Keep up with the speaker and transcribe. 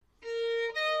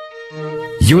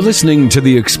You're listening to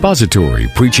the expository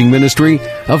preaching ministry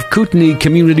of Kootenai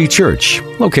Community Church,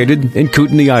 located in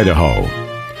Kootenai, Idaho.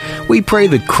 We pray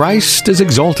that Christ is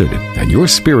exalted and your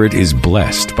spirit is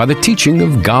blessed by the teaching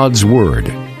of God's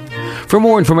Word. For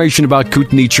more information about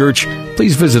Kootenai Church,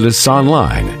 please visit us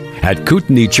online at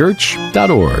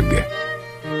kootenaichurch.org.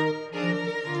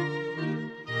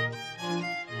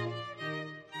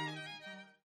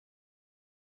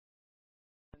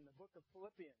 In the book of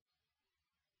Philippians.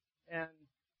 And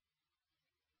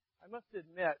I must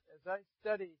admit, as I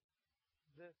study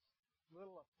this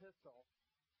little epistle,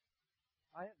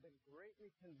 I have been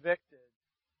greatly convicted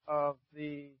of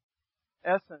the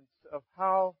essence of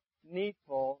how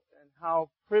needful and how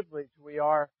privileged we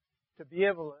are to be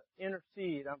able to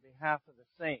intercede on behalf of the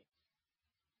saints.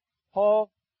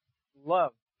 Paul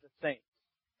loved the saints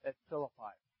at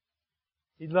Philippi.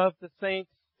 He loved the saints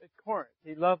at Corinth.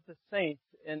 He loved the saints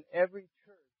in every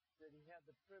church that he had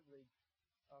the privilege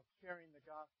of sharing the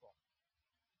gospel.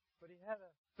 But he had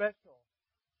a special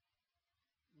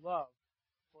love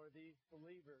for these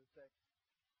believers at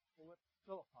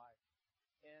Philippi,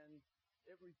 and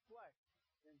it reflects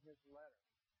in his letter.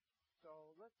 So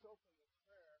let's open with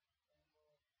prayer,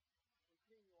 and we'll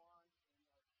continue on in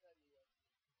our study of...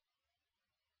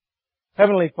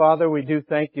 Heavenly Father, we do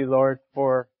thank you, Lord,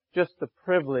 for just the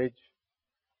privilege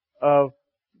of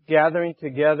gathering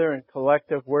together in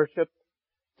collective worship,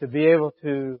 to be able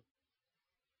to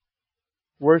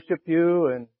worship you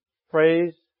and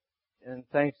praise and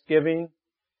thanksgiving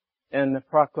and the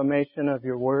proclamation of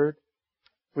your word.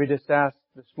 We just ask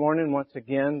this morning once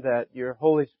again that your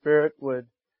Holy Spirit would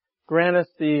grant us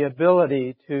the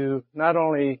ability to not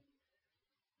only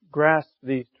grasp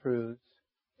these truths,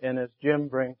 and as Jim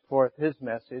brings forth his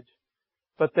message,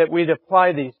 but that we'd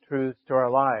apply these truths to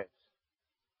our lives.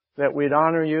 That we'd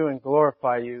honor you and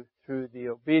glorify you through the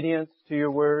obedience to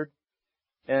your word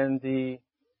and the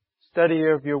study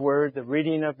of your word, the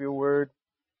reading of your word,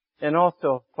 and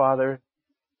also, Father,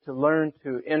 to learn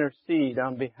to intercede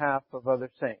on behalf of other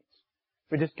saints.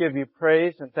 We just give you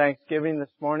praise and thanksgiving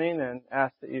this morning and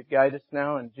ask that you guide us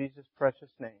now in Jesus' precious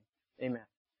name. Amen.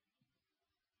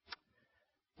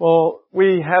 Well,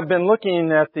 we have been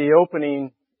looking at the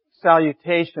opening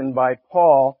salutation by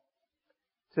Paul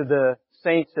to the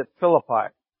saints at Philippi.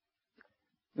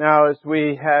 Now, as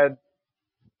we had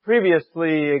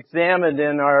previously examined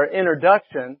in our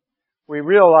introduction, we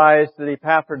realized that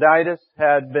Epaphroditus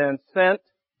had been sent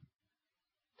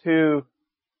to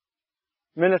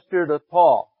minister to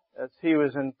Paul as he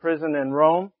was in prison in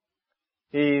Rome.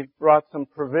 He brought some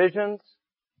provisions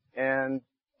and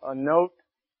a note,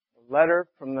 a letter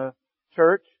from the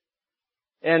church,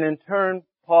 and in turn,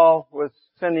 Paul was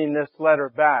sending this letter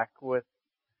back with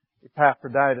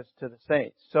Epaphroditus to the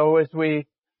saints. So as we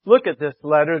look at this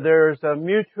letter, there's a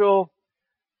mutual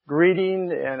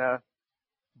greeting and a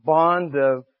bond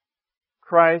of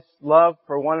Christ's love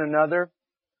for one another.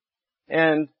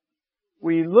 And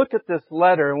we look at this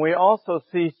letter and we also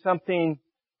see something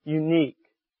unique.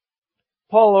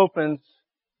 Paul opens,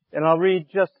 and I'll read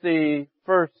just the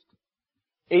first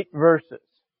 8 verses.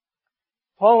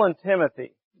 Paul and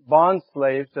Timothy,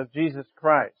 bondslaves of Jesus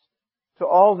Christ, to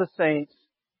all the saints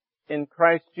in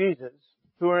Christ Jesus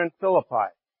who are in Philippi,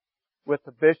 with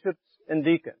the bishops and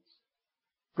deacons.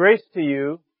 Grace to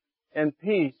you and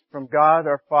peace from God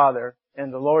our Father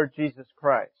and the Lord Jesus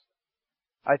Christ.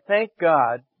 I thank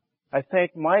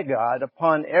my God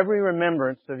upon every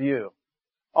remembrance of you,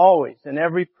 always in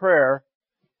every prayer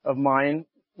of mine,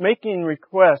 making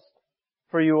request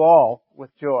for you all with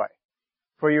joy,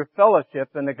 for your fellowship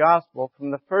in the gospel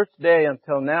from the first day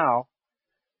until now,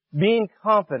 being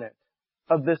confident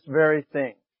of this very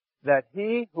thing, that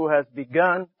he who has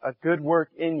begun a good work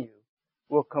in you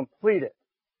will complete it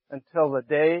until the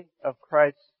day of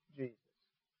Christ Jesus.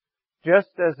 Just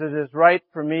as it is right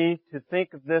for me to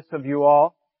think of this of you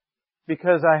all,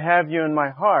 because I have you in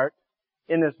my heart,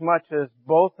 inasmuch as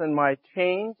both in my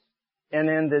chains and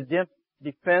in the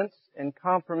defense and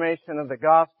confirmation of the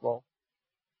gospel,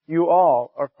 you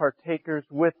all are partakers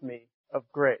with me of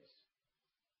grace.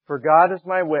 For God is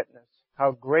my witness,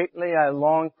 how greatly I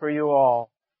long for you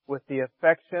all with the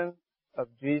affection of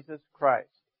Jesus Christ.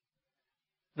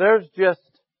 There's just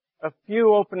a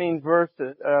few opening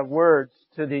words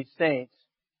to these saints,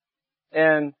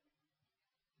 and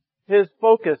his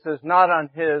focus is not on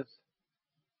his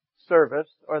service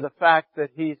or the fact that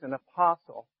he's an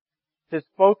apostle. His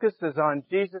focus is on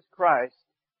Jesus Christ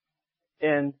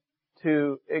and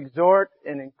to exhort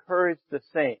and encourage the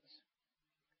saints.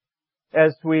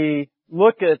 As we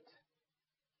look at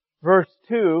verse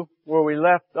 2, where we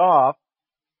left off,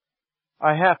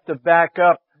 I have to back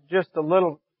up just a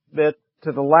little bit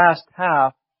to the last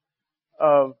half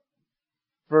of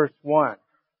verse 1.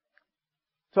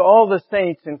 To all the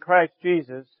saints in Christ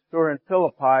Jesus who are in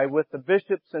Philippi with the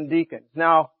bishops and deacons.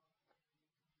 Now,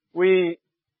 we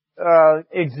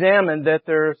examined that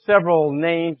there are several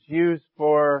names used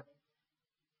for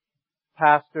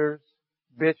pastors,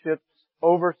 bishops,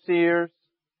 overseers,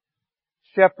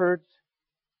 shepherds.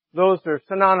 Those are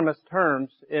synonymous terms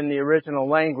in the original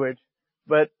language,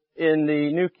 but in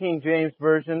the New King James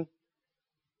Version,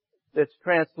 it's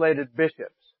translated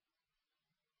bishops.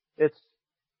 It's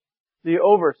the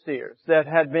overseers that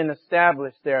had been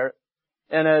established there.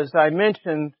 And as I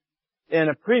mentioned in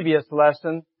a previous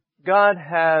lesson, God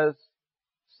has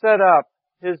set up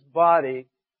His body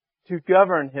to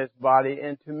govern His body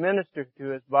and to minister to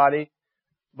His body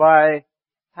by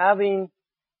having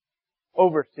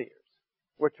overseers,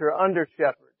 which are under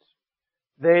shepherds.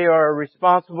 They are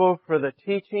responsible for the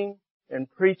teaching and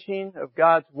preaching of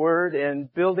God's Word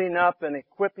and building up and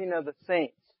equipping of the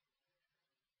saints.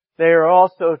 They are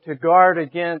also to guard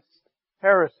against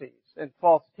heresies and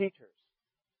false teachers.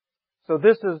 So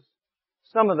this is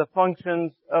some of the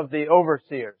functions of the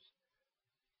overseers.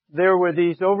 There were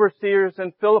these overseers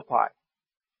in Philippi.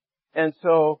 And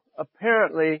so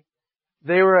apparently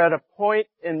they were at a point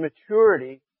in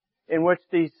maturity in which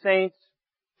these saints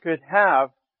could have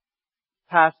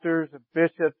pastors or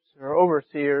bishops or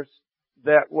overseers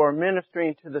that were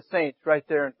ministering to the saints right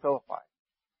there in Philippi.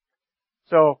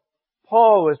 So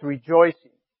Paul was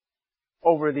rejoicing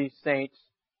over these saints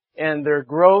and their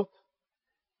growth,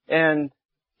 and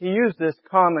he used this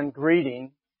common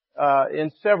greeting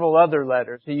in several other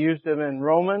letters. He used them in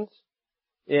Romans,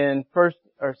 in 1st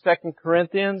or 2nd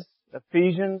Corinthians,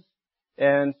 Ephesians,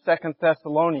 and 2nd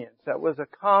Thessalonians. That was a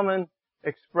common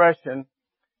expression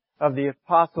of the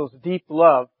apostle's deep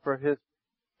love for his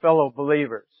fellow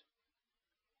believers.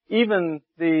 Even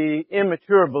the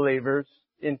immature believers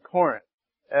in Corinth,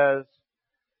 as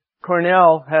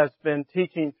Cornell has been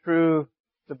teaching through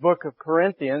the book of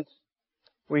Corinthians,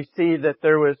 we see that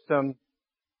there was some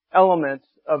elements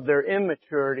of their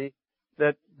immaturity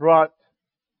that brought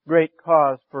great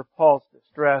cause for Paul's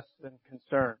distress and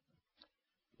concern.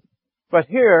 But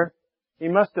here, he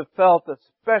must have felt a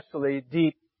especially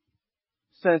deep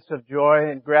sense of joy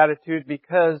and gratitude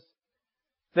because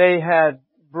they had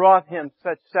brought him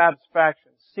such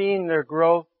satisfaction, seeing their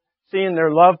growth, seeing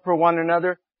their love for one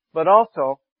another, but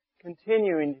also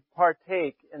continuing to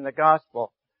partake in the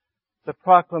gospel, the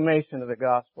proclamation of the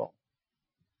gospel.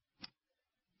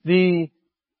 The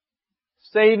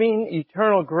saving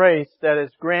eternal grace that is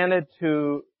granted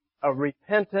to a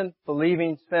repentant,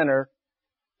 believing sinner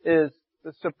is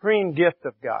the supreme gift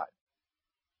of God.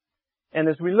 And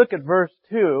as we look at verse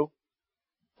 2,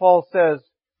 Paul says,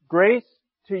 "Grace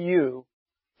to you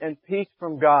and peace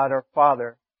from God our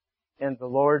Father and the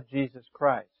Lord Jesus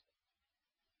Christ."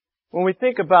 When we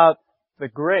think about the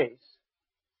grace,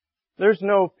 there's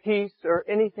no peace or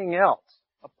anything else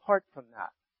apart from that.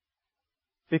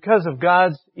 Because of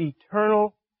God's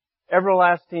eternal,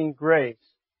 everlasting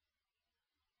grace,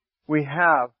 we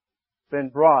have been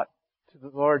brought to the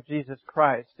Lord Jesus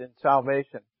Christ in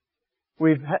salvation.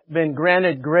 We've been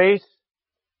granted grace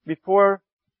before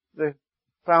the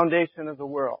foundation of the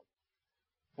world,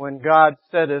 when God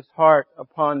set His heart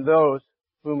upon those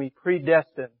whom He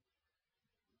predestined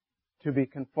to be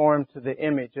conformed to the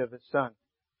image of His Son.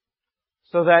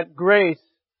 So that grace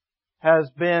has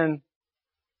been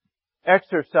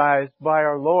exercised by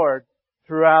our Lord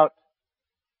throughout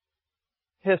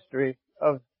history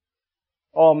of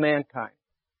all mankind.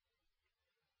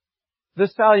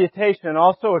 This salutation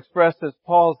also expresses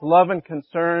Paul's love and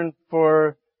concern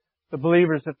for the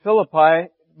believers of Philippi,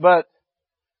 but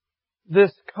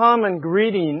this common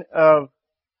greeting of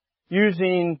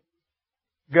using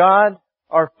God,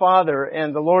 our Father,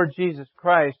 and the Lord Jesus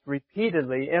Christ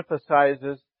repeatedly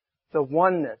emphasizes the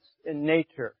oneness in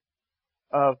nature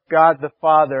of God the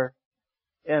Father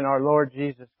and our Lord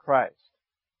Jesus Christ.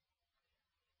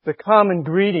 The common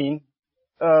greeting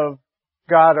of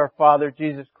God our Father,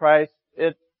 Jesus Christ,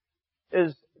 it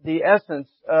is the essence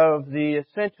of the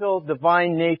essential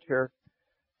divine nature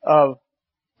of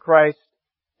Christ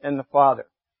and the Father.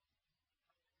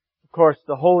 Of course,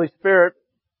 the Holy Spirit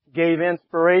gave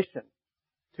inspiration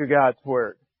to God's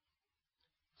Word.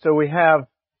 So we have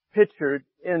pictured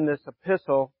in this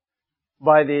epistle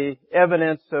by the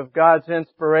evidence of God's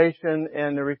inspiration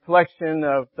and the reflection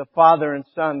of the Father and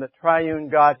Son, the triune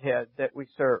Godhead that we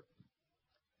serve.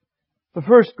 The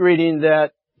first greeting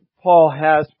that Paul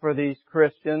has for these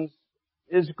Christians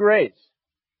is grace.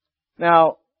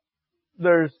 Now,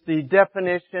 there's the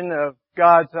definition of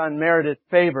God's unmerited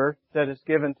favor that is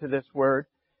given to this word.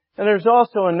 And there's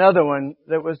also another one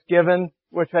that was given,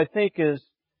 which I think is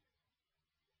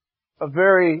a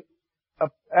very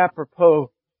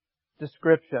apropos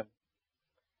description.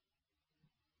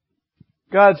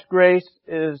 God's grace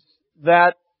is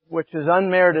that which is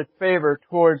unmerited favor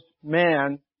towards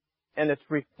man and its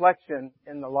reflection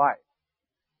in the life.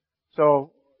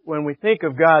 So when we think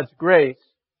of God's grace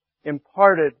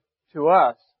imparted to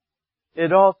us,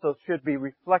 it also should be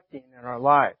reflecting in our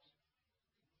lives.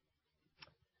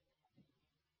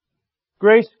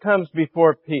 Grace comes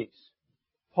before peace.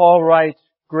 Paul writes,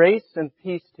 grace and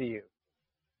peace to you,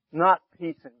 not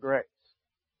peace and grace.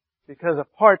 Because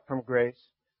apart from grace,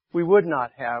 we would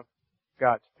not have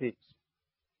God's peace.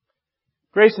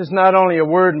 Grace is not only a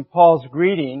word in Paul's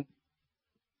greeting.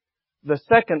 The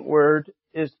second word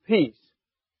is peace,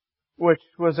 which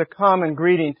was a common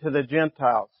greeting to the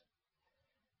Gentiles,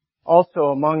 also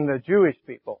among the Jewish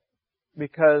people,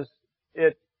 because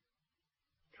it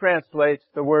translates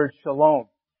the word shalom.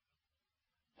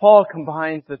 Paul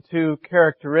combines the two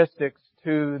characteristics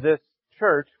to this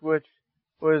church, which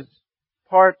was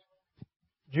part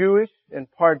Jewish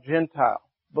and part Gentile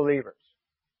believers.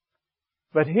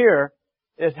 But here,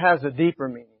 it has a deeper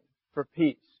meaning for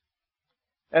peace.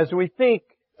 As we think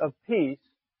of peace,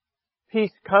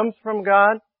 peace comes from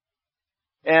God,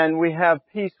 and we have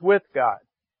peace with God.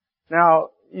 Now,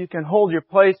 you can hold your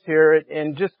place here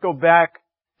and just go back,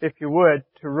 if you would,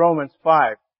 to Romans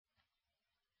 5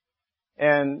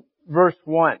 and verse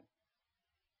 1.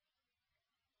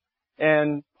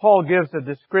 And Paul gives a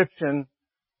description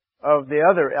of the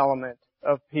other element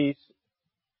of peace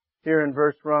here in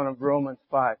verse 1 of Romans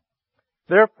 5.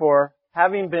 Therefore,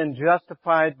 having been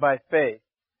justified by faith,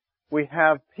 we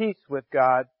have peace with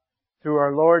God through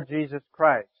our Lord Jesus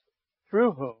Christ,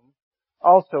 through whom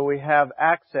also we have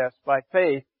access by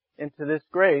faith into this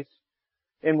grace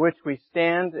in which we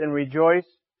stand and rejoice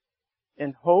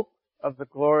in hope of the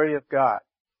glory of God.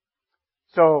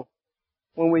 So,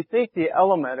 when we think the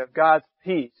element of God's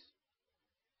peace,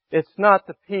 it's not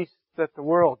the peace that the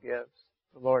world gives,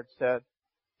 the Lord said.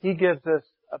 He gives us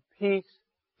a peace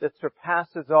that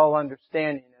surpasses all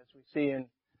understanding, as we see in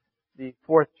the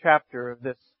 4th chapter of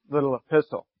this little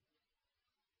epistle.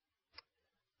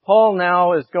 Paul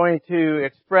now is going to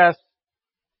express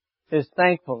his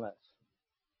thankfulness,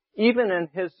 even in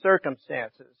his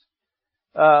circumstances,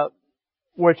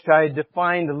 which I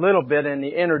defined a little bit in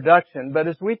the introduction. But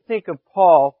as we think of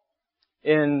Paul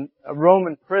in a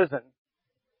Roman prison,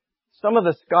 some of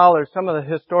the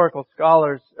historical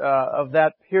scholars of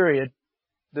that period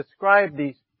describe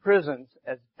these prisons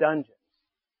as dungeons.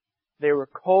 They were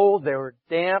cold, they were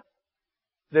damp,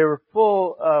 they were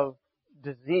full of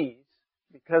disease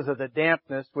because of the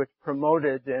dampness which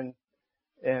promoted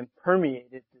and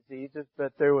permeated diseases,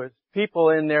 but there was people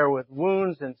in there with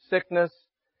wounds and sickness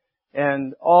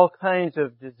and all kinds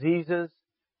of diseases,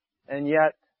 and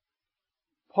yet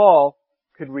Paul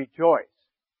could rejoice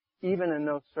even in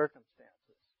those circumstances.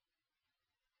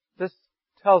 This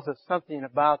tells us something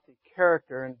about the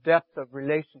character and depth of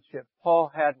relationship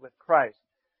Paul had with Christ.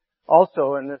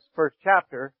 Also, in this first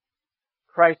chapter,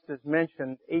 Christ is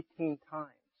mentioned 18 times.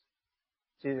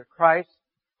 It's either Christ,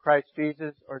 Christ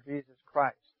Jesus, or Jesus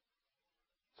Christ.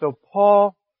 So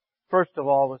Paul, first of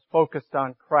all, was focused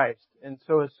on Christ, and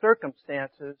so his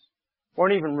circumstances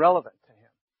weren't even relevant to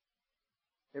him.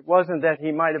 It wasn't that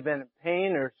he might have been in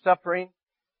pain or suffering.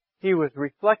 He was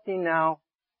reflecting now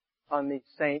on these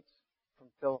saints from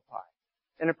Philippi,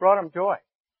 and it brought him joy.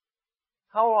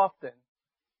 How often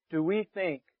do we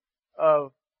think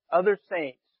of other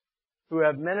saints who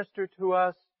have ministered to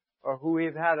us or who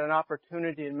we've had an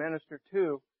opportunity to minister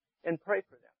to and pray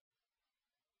for them?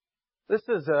 This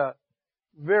is a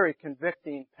very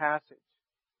convicting passage,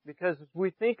 because as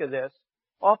we think of this,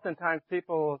 oftentimes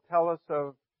people will tell us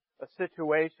of a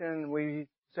situation, we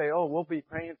say, oh, we'll be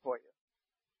praying for you.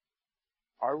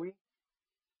 Are we?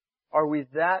 Are we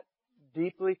that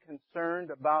deeply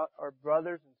concerned about our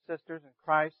brothers and sisters in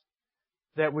Christ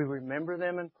that we remember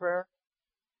them in prayer?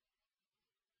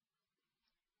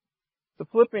 The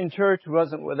Philippian church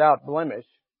wasn't without blemish,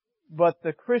 but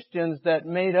the Christians that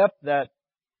made up that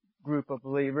group of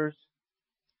believers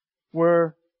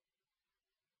were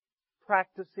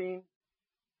practicing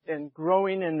and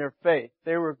growing in their faith.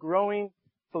 They were growing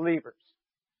believers.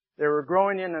 They were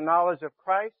growing in the knowledge of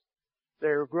Christ. They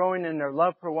were growing in their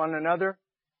love for one another,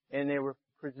 and they were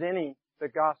presenting the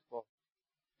gospel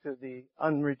to the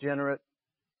unregenerate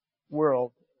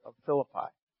world of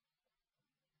Philippi.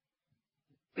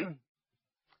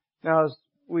 Now, as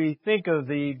we think of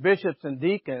the bishops and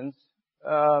deacons,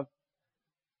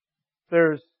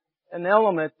 there's an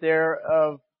element there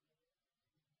of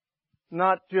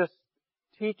not just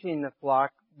teaching the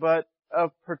flock, but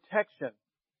of protection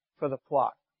for the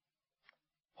flock.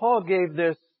 Paul gave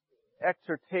this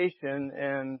exhortation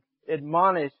and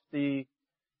admonished the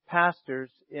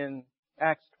pastors in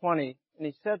Acts 20, and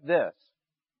he said this,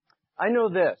 "I know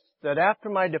this, that after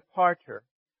my departure,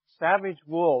 savage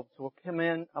wolves will come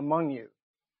in among you,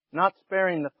 not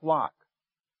sparing the flock.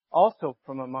 Also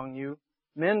from among you,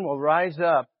 men will rise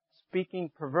up, speaking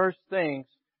perverse things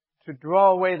to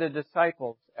draw away the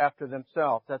disciples after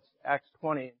themselves." That's Acts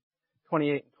 20,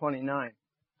 28 and 29.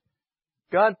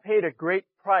 God paid a great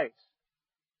price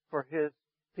for His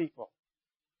people,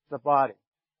 the body.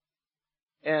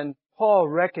 And Paul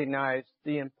recognized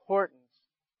the importance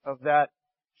of that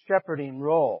shepherding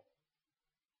role.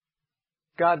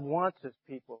 God wants His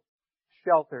people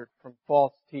sheltered from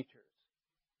false teachers.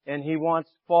 And He wants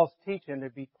false teaching to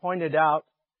be pointed out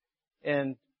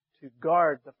and to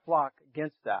guard the flock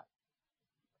against that.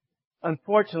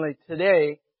 Unfortunately,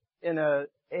 today, in an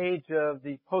age of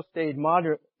the post-age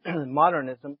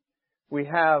modernism, we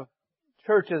have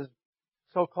churches,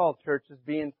 so-called churches,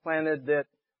 being planted that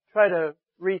try to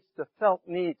reach the felt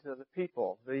needs of the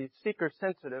people, the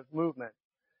seeker-sensitive movement.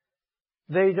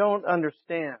 They don't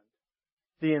understand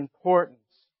the importance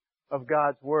of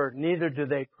God's Word, neither do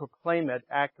they proclaim it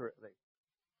accurately.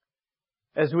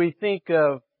 As we think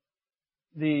of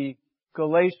the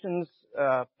Galatians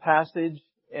passage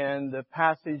and the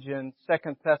passage in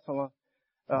 2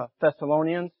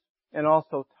 Thessalonians and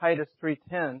also Titus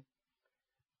 3:10,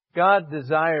 God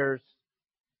desires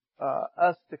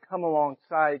us to come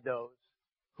alongside those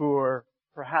who are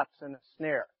perhaps in a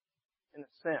snare, in a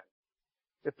sin.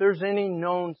 If there's any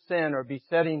known sin or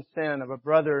besetting sin of a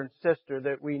brother and sister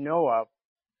that we know of,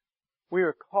 we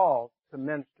are called to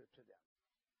minister to them,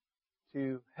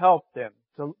 to help them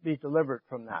to be delivered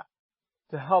from that,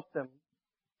 to help them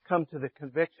come to the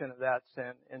conviction of that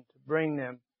sin and to bring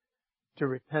them to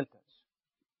repentance.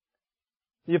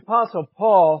 The Apostle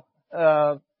Paul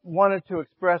wanted to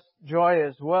express joy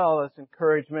as well as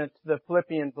encouragement to the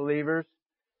Philippian believers,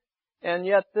 and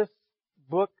yet this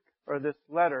book or this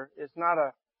letter is not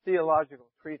a theological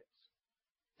treatise.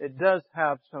 It does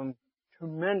have some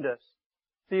tremendous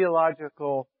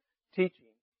theological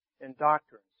teaching and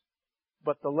doctrines,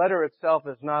 but the letter itself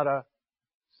is not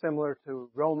similar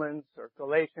to Romans or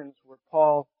Galatians, where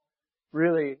Paul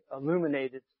really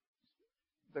illuminated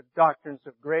the doctrines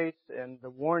of grace and the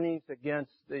warnings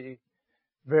against the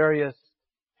various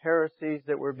heresies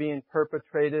that were being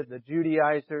perpetrated, the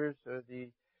Judaizers or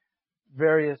the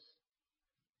various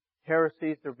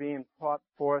heresies that are being brought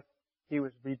forth. He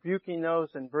was rebuking those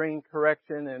and bringing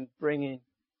correction and bringing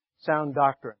sound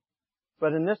doctrine.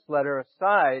 But in this letter,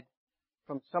 aside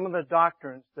from some of the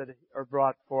doctrines that are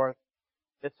brought forth,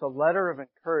 it's a letter of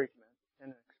encouragement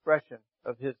and an expression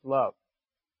of his love.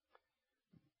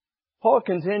 Paul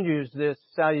continues this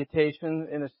salutation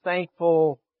in his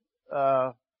thankful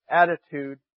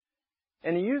attitude,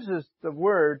 and he uses the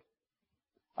word,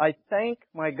 "I thank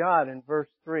my God," in verse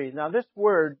 3. Now this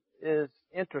word is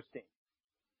interesting.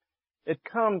 It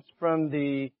comes from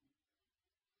the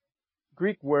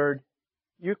Greek word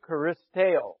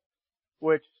Eucharisteo,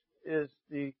 which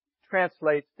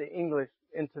translates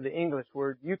into the English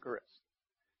word Eucharist.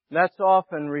 And that's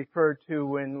often referred to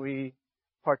when we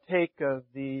partake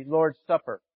of the Lord's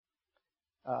Supper.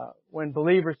 When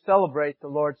believers celebrate the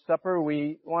Lord's Supper,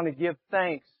 we want to give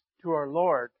thanks to our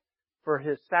Lord for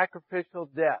His sacrificial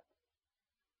death,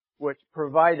 which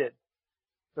provided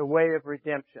the way of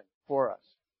redemption for us.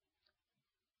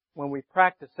 When we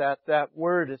practice that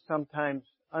word is sometimes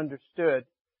understood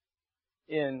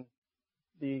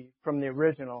from the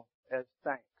original as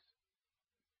thanks.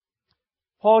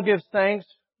 Paul gives thanks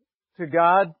to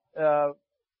God,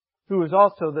 who is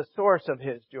also the source of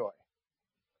his joy.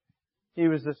 He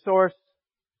was the source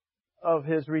of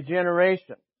his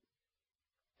regeneration,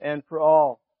 and for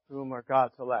all whom are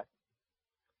God's elect.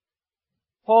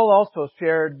 Paul also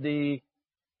shared the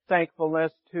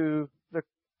thankfulness to the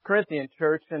Corinthian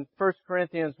church in 1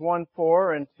 Corinthians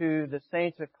 1:4 and to the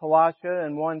saints at Colossia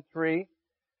in 1:3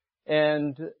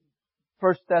 and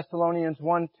 1 Thessalonians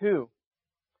 1:2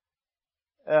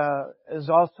 is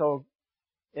also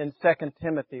in 2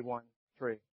 Timothy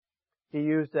 1:3. He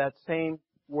used that same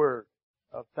word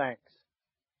of thanks.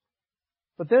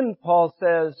 But then Paul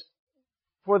says,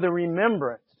 for the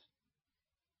remembrance,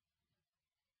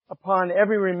 upon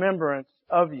every remembrance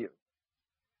of you.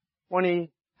 When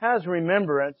he has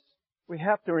remembrance, we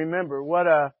have to remember what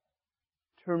a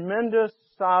tremendous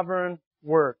sovereign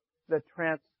work that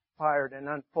transpired and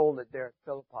unfolded there at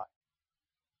Philippi.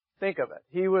 Think of it.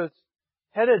 He was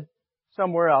headed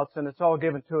somewhere else, and it's all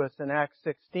given to us in Acts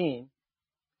 16.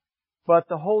 But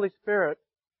the Holy Spirit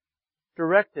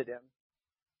directed him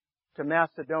to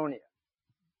Macedonia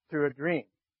through a dream.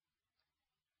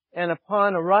 And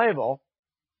upon arrival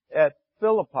at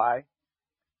Philippi,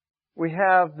 we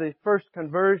have the first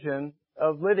conversion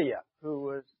of Lydia, who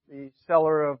was the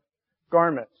seller of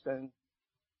garments and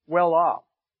well off.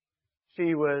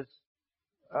 She was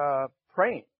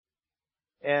praying.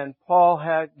 And Paul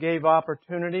gave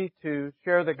opportunity to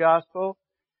share the gospel,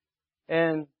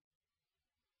 and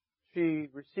she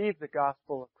received the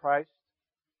gospel of Christ.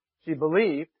 She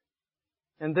believed.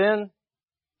 And then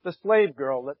the slave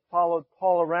girl that followed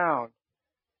Paul around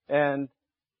and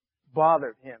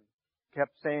bothered him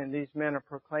kept saying, these men are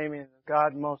proclaiming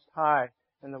God Most High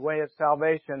and the way of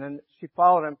salvation. And she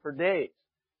followed him for days.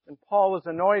 And Paul was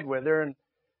annoyed with her, and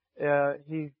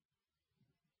he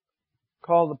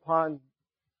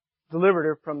delivered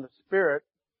her from the spirit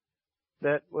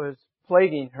that was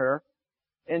plaguing her,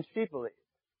 and she believed.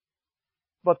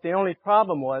 But the only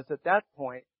problem was, at that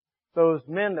point, those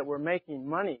men that were making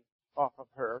money off of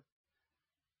her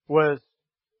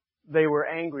they were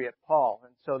angry at Paul.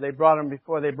 And so they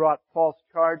brought false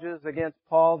charges against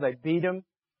Paul. They beat him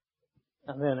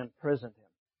and then imprisoned him.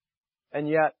 And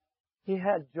yet, he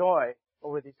had joy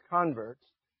over these converts.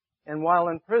 And while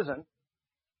in prison,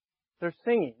 they're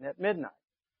singing at midnight.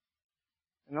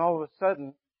 And all of a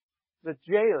sudden, the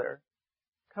jailer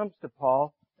comes to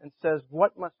Paul and says,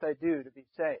 what must I do to be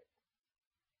saved?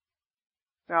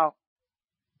 Now,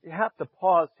 you have to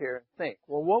pause here and think,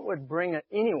 well, what would bring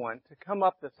anyone to come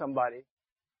up to somebody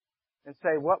and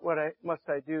say, what must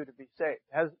I do to be saved?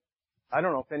 I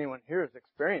don't know if anyone here has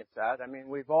experienced that. I mean,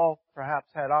 we've all perhaps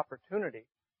had opportunity,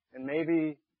 and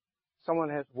maybe someone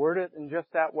has worded it in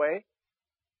just that way.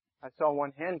 I saw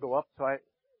one hand go up, so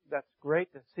that's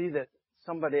great to see that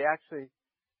somebody actually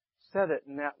said it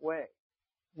in that way.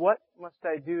 What must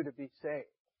I do to be saved?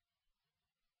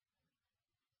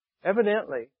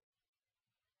 Evidently,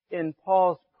 in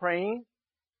Paul's praying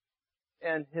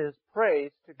and his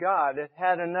praise to God, it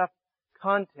had enough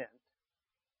content,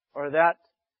 or that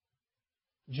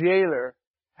jailer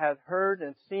had heard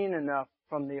and seen enough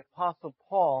from the Apostle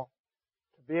Paul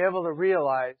to be able to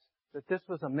realize that this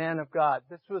was a man of God.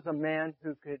 This was a man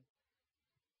who could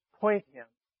point him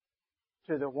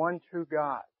to the one true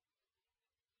God.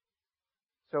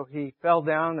 So he fell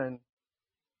down and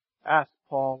asked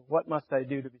Paul, what must I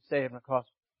do to be saved? And of course,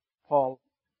 Paul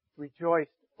rejoiced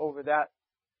over that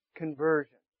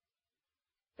conversion.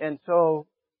 And so,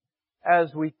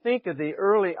 as we think of the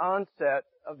early onset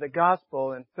of the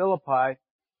gospel in Philippi,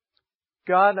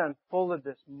 God unfolded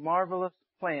this marvelous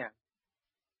plan,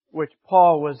 which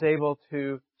Paul was able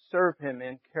to serve him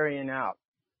in carrying out.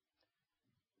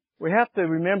 We have to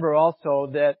remember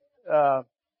also that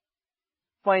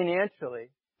financially,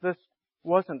 this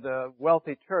wasn't a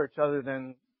wealthy church, other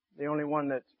than the only one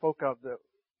that spoke of that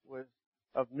was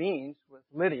of means was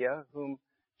Lydia, whom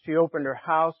she opened her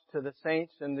house to the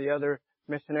saints and the other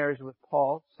missionaries with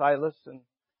Paul, Silas and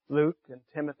Luke and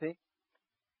Timothy.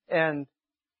 And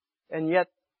yet,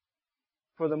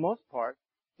 for the most part,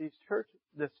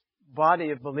 this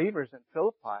body of believers in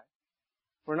Philippi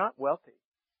were not wealthy.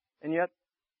 And yet,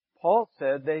 Paul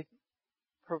said they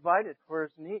provided for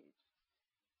his needs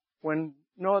when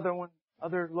no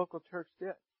other local church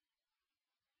did.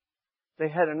 They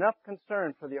had enough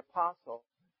concern for the apostle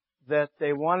that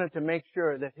they wanted to make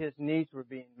sure that his needs were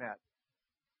being met.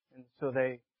 And so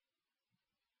they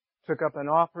took up an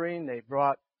offering, they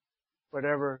brought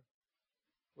whatever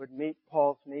would meet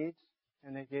Paul's needs,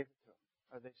 and they gave it to him,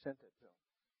 or they sent it to him.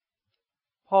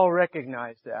 Paul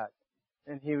recognized that,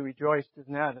 and he rejoiced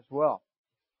in that as well.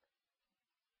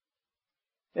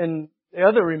 In the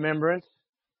other remembrance,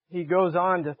 he goes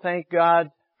on to thank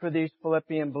God for these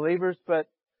Philippian believers, but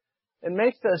it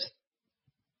makes us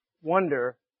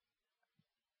wonder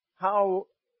how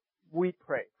we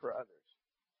pray for others.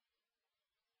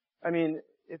 I mean,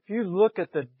 if you look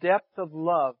at the depth of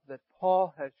love that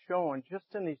Paul has shown just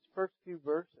in these first few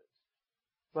verses,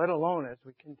 let alone as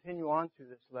we continue on through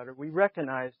this letter, we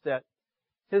recognize that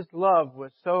his love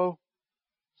was so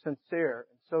sincere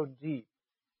and so deep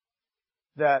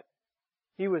that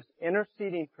he was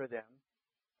interceding for them.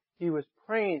 He was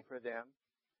praying for them.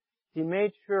 He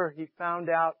made sure he found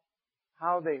out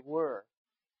how they were,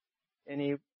 and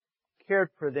he cared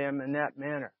for them in that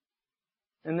manner.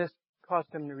 And this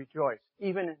caused him to rejoice,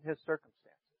 even in his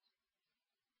circumstances.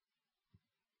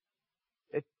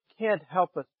 It can't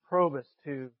help us probe us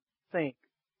to think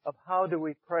of how do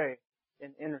we pray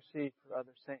and intercede for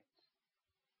other saints.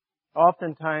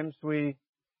 Oftentimes we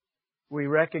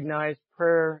recognize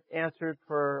prayer answered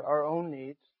for our own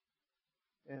needs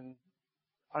and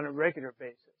on a regular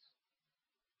basis.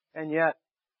 And yet,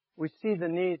 we see the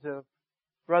needs of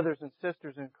brothers and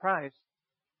sisters in Christ,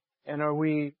 and are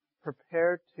we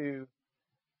prepared to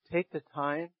take the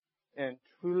time and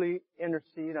truly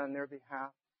intercede on their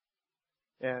behalf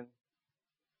and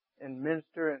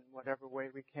minister in whatever way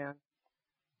we can?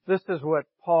 This is what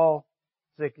Paul's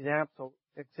example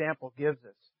gives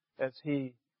us as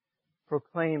he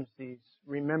proclaims these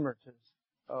remembrances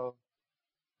of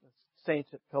the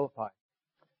saints at Philippi.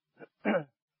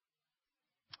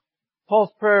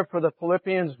 Paul's prayer for the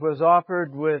Philippians was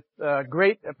offered with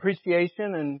great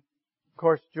appreciation and, of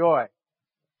course, joy.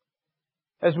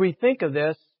 As we think of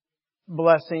this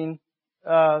blessing,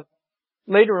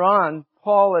 later on,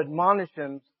 Paul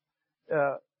admonishes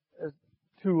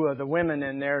to the women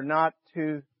in there not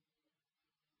to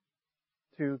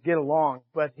get along.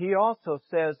 But he also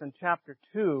says in chapter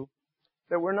 2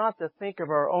 that we're not to think of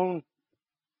our own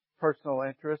personal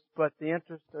interests, but the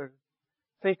interest of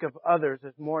think of others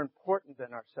as more important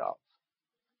than ourselves.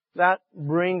 That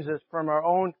brings us from our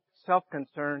own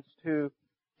self-concerns to,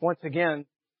 once again,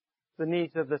 the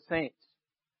needs of the saints.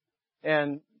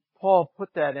 And Paul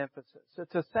put that emphasis.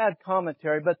 It's a sad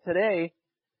commentary, but today,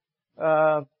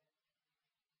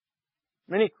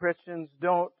 many Christians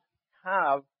don't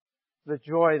have the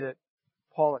joy that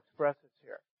Paul expresses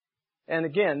here. And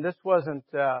again, this wasn't,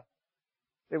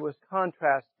 it was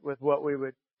contrast with what we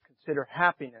would consider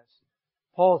happiness.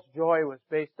 Paul's joy was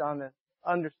based on the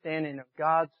understanding of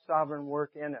God's sovereign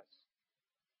work in us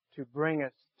to bring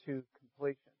us to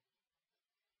completion,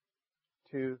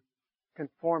 to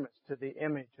conform us to the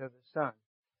image of the Son,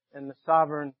 and the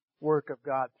sovereign work of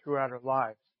God throughout our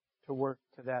lives to work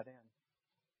to that end.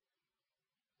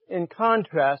 In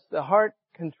contrast, the heart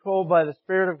controlled by the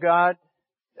Spirit of God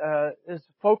is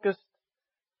focused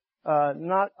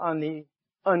not on the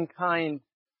unkind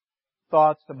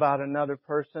thoughts about another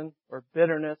person or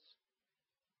bitterness,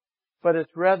 but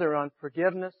it's rather on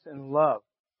forgiveness and love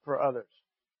for others.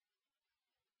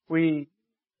 We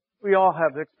all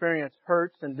have experienced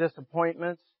hurts and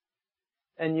disappointments,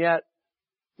 and yet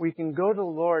we can go to the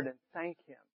Lord and thank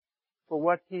Him for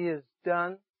what He has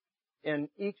done in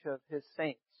each of His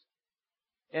saints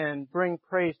and bring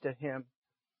praise to Him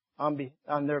on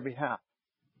their behalf.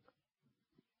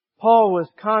 Paul was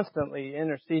constantly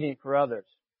interceding for others,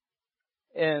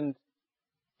 and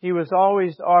he was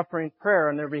always offering prayer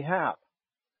on their behalf.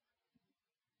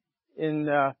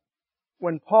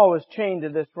 When Paul was chained to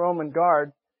this Roman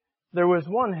guard, there was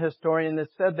one historian that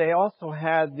said they also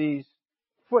had these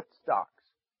foot stocks.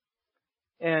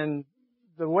 And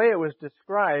the way it was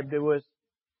described, it was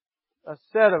a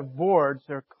set of boards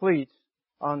or cleats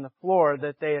on the floor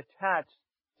that they attached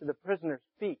to the prisoner's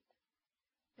feet.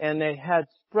 And they had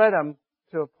spread them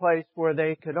to a place where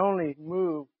they could only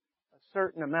move a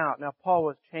certain amount. Now, Paul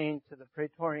was chained to the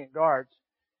Praetorian guards.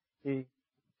 He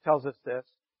tells us this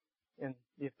in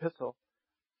the epistle.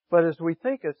 But as we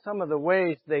think of some of the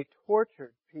ways they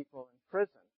tortured people in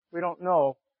prison, we don't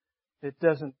know. It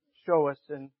doesn't show us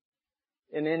in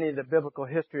any of the biblical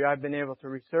history I've been able to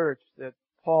research that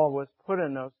Paul was put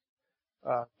in those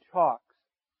chalks.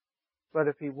 But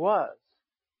if he was,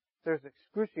 there's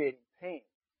excruciating pain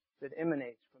that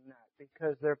emanates from that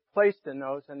because they're placed in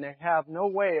those and they have no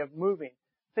way of moving.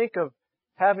 Think of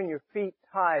having your feet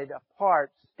tied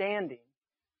apart, standing,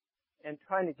 and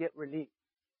trying to get relief,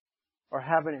 or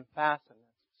having him fastened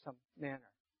in some manner.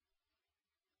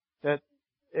 That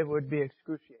it would be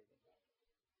excruciating.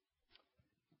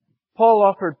 Paul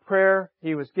offered prayer.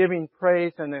 He was giving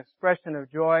praise and an expression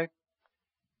of joy.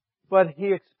 But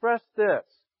he expressed this.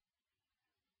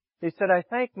 He said, I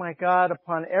thank my God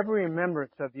upon every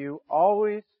remembrance of you,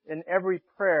 always in every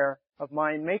prayer of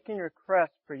mine, making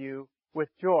request for you with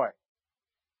joy,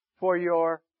 for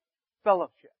your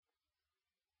fellowship.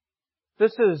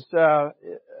 This is an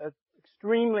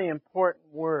extremely important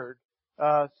word.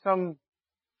 Some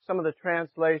of the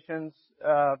translations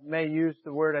may use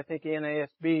the word, I think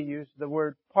NASB used the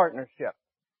word partnership.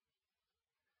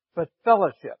 But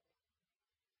fellowship.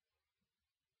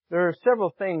 There are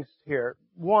several things here.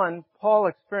 One, Paul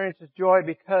experiences joy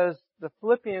because the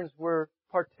Philippians were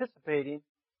participating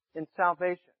in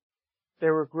salvation. They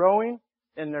were growing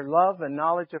in their love and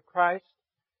knowledge of Christ,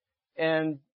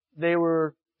 and they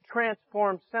were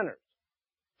transformed sinners,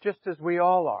 just as we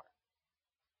all are.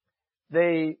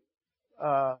 They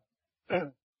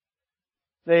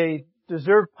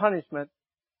deserved punishment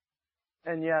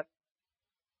and yet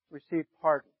received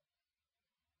pardon.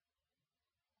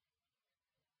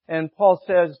 And Paul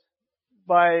says,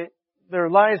 by their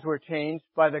lives were changed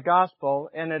by the gospel,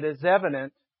 and it is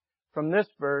evident from this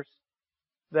verse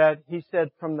that he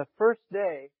said from the first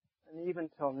day and even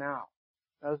till now,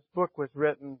 Now, this book was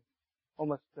written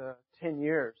almost 10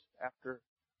 years after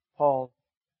Paul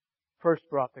first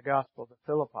brought the gospel to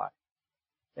Philippi.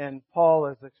 And Paul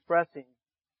is expressing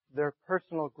their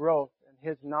personal growth and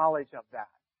his knowledge of that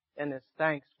and his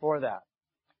thanks for that.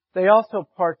 They also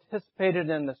participated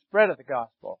in the spread of the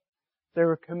gospel. They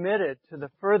were committed to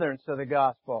the furtherance of the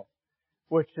gospel,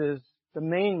 which is the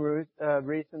main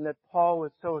reason that Paul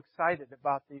was so excited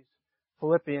about these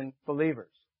Philippian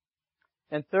believers.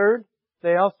 And third,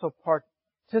 they also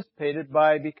participated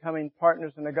by becoming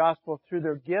partners in the gospel through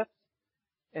their gifts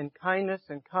and kindness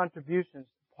and contributions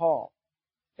to Paul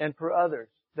and for others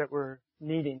that were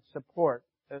needing support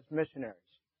as missionaries.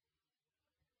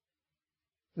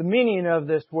 The meaning of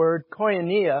this word,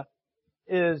 koinonia,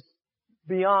 is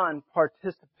beyond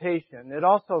participation. It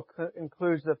also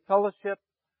includes the fellowship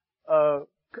of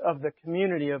the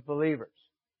community of believers.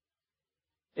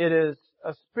 It is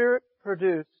a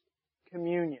Spirit-produced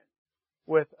communion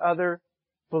with other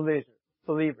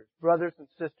believers, brothers and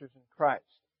sisters in Christ.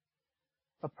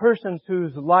 A person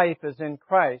whose life is in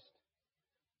Christ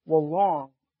will long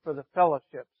for the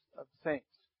fellowships of saints.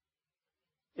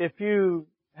 If you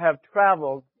have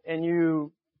traveled and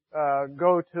you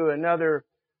go to another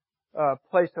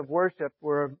place of worship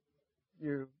where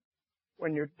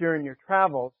during your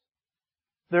travels,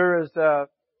 there is a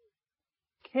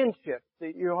kinship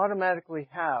that you automatically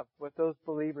have with those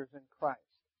believers in Christ,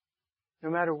 no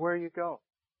matter where you go.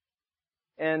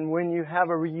 And when you have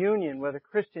a reunion with a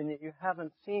Christian that you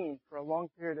haven't seen for a long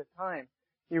period of time,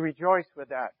 you rejoice with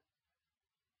that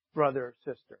brother or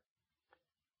sister.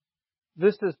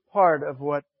 This is part of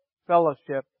what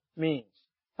fellowship means.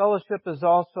 Fellowship is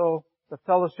also the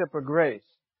fellowship of grace.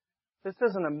 This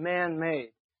isn't a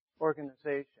man-made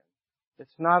organization.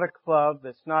 It's not a club.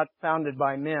 It's not founded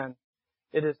by men.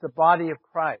 It is the body of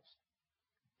Christ.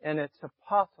 And it's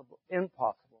impossible,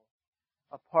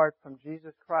 apart from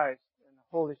Jesus Christ and the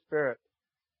Holy Spirit,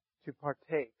 to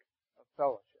partake of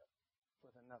fellowship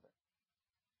with another.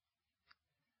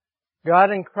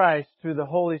 God in Christ, through the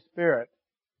Holy Spirit,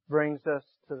 brings us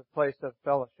to the place of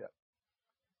fellowship.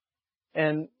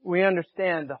 And we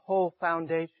understand the whole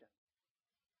foundation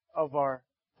of our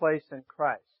place in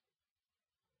Christ.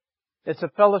 It's a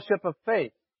fellowship of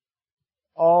faith.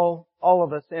 All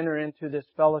of us enter into this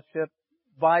fellowship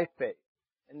by faith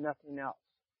and nothing else.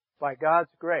 By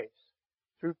God's grace,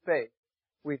 through faith,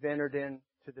 we've entered into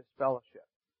this fellowship.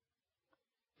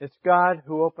 It's God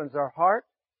who opens our heart,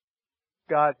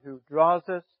 God who draws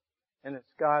us, and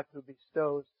it's God who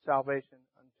bestows salvation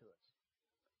unto us.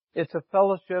 It's a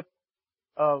fellowship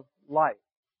of life,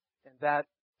 and that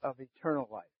of eternal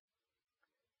life.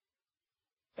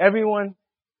 Everyone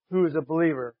who is a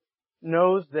believer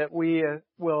knows that we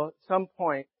will at some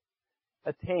point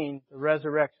attain the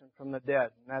resurrection from the dead,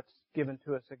 and that's given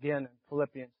to us again in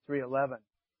Philippians 3:11.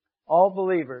 All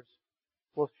believers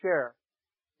will share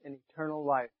in eternal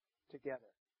life together.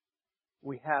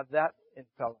 We have that in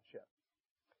fellowship.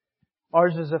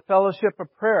 Ours is a fellowship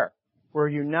of prayer. We're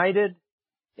united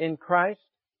in Christ,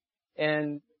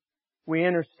 and we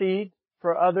intercede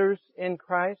for others in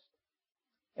Christ,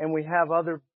 and we have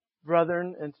other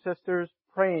brethren and sisters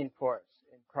praying for us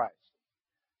in Christ.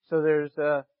 So there's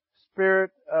a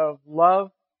spirit of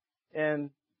love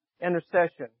and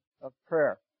intercession of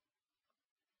prayer.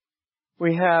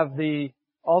 We have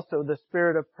also the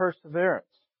spirit of perseverance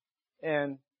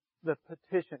and the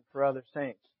petition for other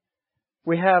saints.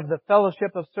 We have the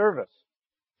fellowship of service.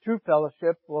 True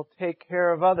fellowship will take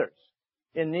care of others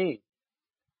in need.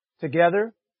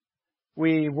 Together,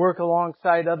 we work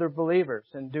alongside other believers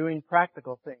in doing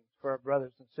practical things for our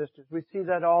brothers and sisters. We see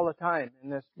that all the time in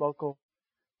this local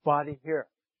body here.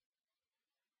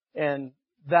 And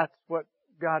that's what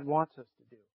God wants us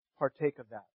to do, partake of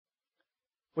that.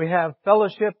 We have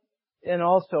fellowship and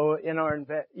also in our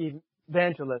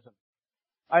evangelism.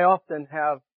 I often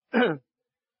have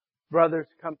brothers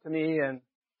come to me and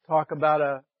talk about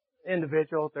an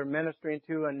individual they're ministering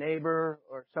to, a neighbor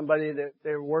or somebody that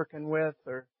they're working with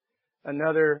or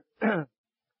another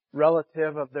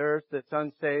relative of theirs that's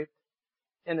unsaved.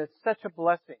 And it's such a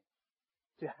blessing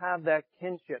to have that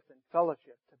kinship and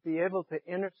fellowship, to be able to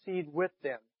intercede with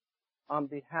them on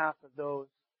behalf of those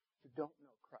who don't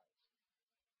know Christ.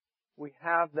 We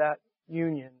have that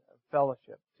union of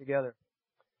fellowship together.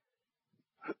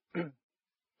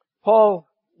 Paul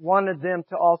wanted them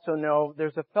to also know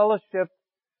there's a fellowship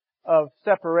of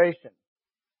separation.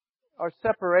 Our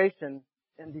separation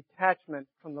and detachment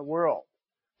from the world.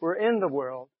 We're in the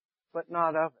world, but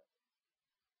not of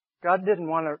it. God didn't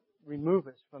want to remove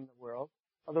us from the world.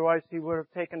 Otherwise, He would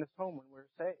have taken us home when we were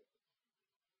saved.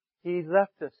 He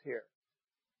left us here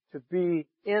to be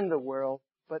in the world,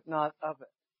 but not of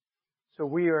it. So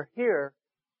we are here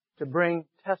to bring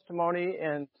testimony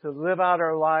and to live out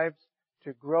our lives,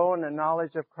 to grow in the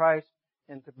knowledge of Christ,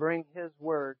 and to bring His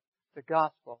Word, the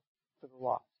gospel, to the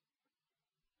lost.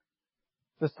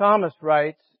 The psalmist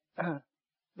writes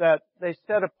that they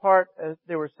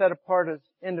were set apart as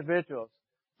individuals.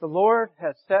 The Lord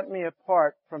has set me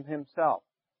apart from Himself.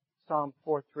 Psalm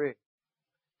 4:3.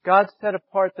 God set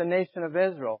apart the nation of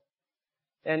Israel,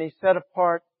 and He set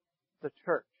apart the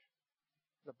church,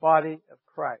 the body of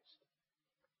Christ.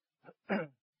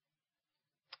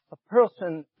 A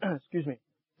person,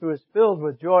 who is filled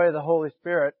with joy of the Holy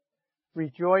Spirit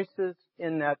rejoices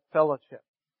in that fellowship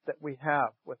that we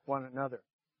have with one another.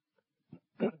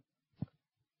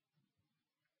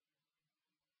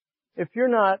 If you're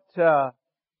not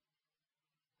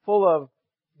full of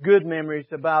good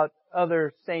memories about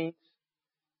other saints,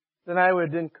 then I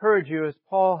would encourage you, as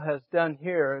Paul has done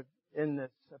here in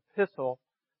this epistle,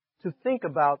 to think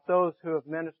about those who have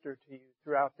ministered to you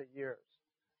throughout the years.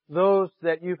 Those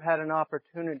that you've had an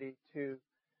opportunity to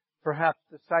perhaps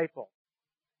disciple.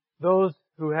 Those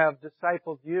who have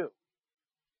discipled you.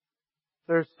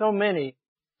 There's so many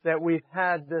that we've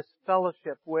had this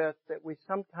fellowship with that we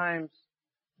sometimes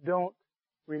don't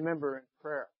remember in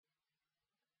prayer.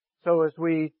 So as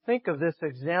we think of this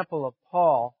example of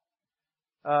Paul,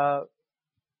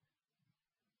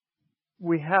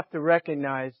 we have to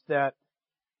recognize that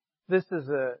this is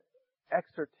an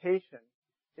exhortation,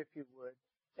 if you would,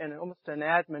 and almost an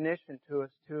admonition to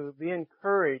us to be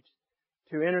encouraged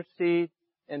to intercede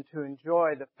and to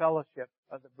enjoy the fellowship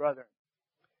of the brethren.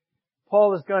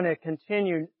 Paul is going to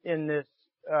continue in this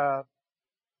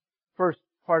first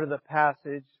part of the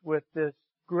passage with this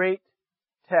great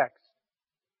text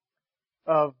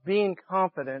of being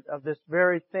confident of this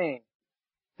very thing,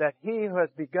 that He who has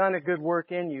begun a good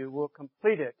work in you will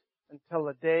complete it until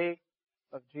the day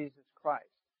of Jesus Christ.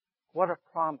 What a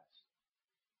promise.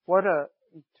 What an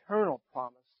eternal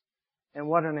promise. And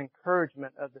what an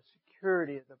encouragement of the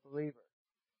security of the believer.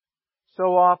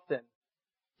 So often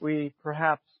we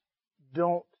perhaps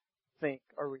don't think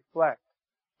or reflect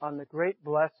on the great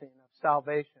blessing of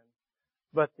salvation,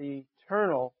 but the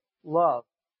eternal love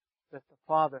that the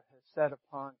Father has set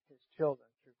upon His children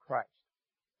through Christ.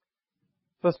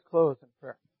 Let's close in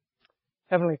prayer.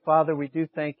 Heavenly Father, we do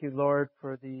thank You, Lord,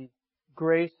 for the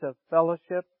grace of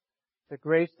fellowship, the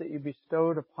grace that You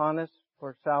bestowed upon us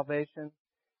for salvation.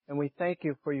 And we thank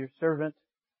You for Your servant,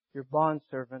 Your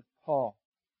bondservant, Paul,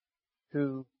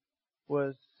 who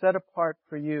was set apart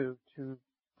for You to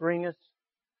bring us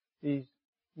these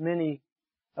many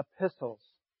epistles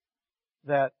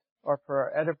that are for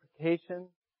our edification,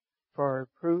 for our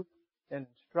reproof and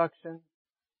instruction,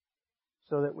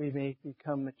 so that we may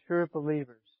become mature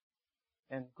believers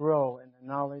and grow in the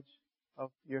knowledge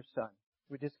of Your Son.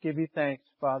 We just give You thanks,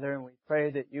 Father, and we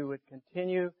pray that You would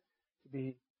continue to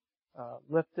be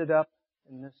lifted up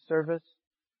in this service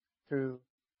through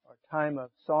our time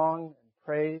of song and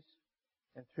praise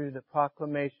and through the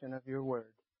proclamation of Your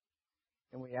word.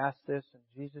 And we ask this in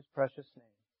Jesus' precious name.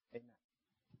 Amen.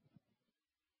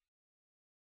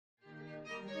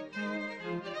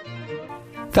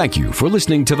 Thank you for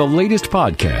listening to the latest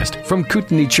podcast from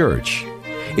Kootenai Church.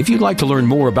 If you'd like to learn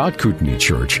more about Kootenai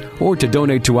Church or to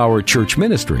donate to our church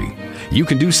ministry, you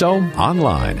can do so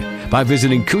online by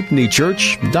visiting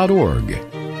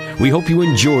kootenaichurch.org. We hope you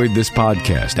enjoyed this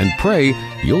podcast and pray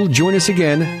you'll join us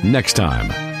again next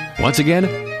time. Once again,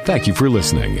 thank you for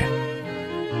listening.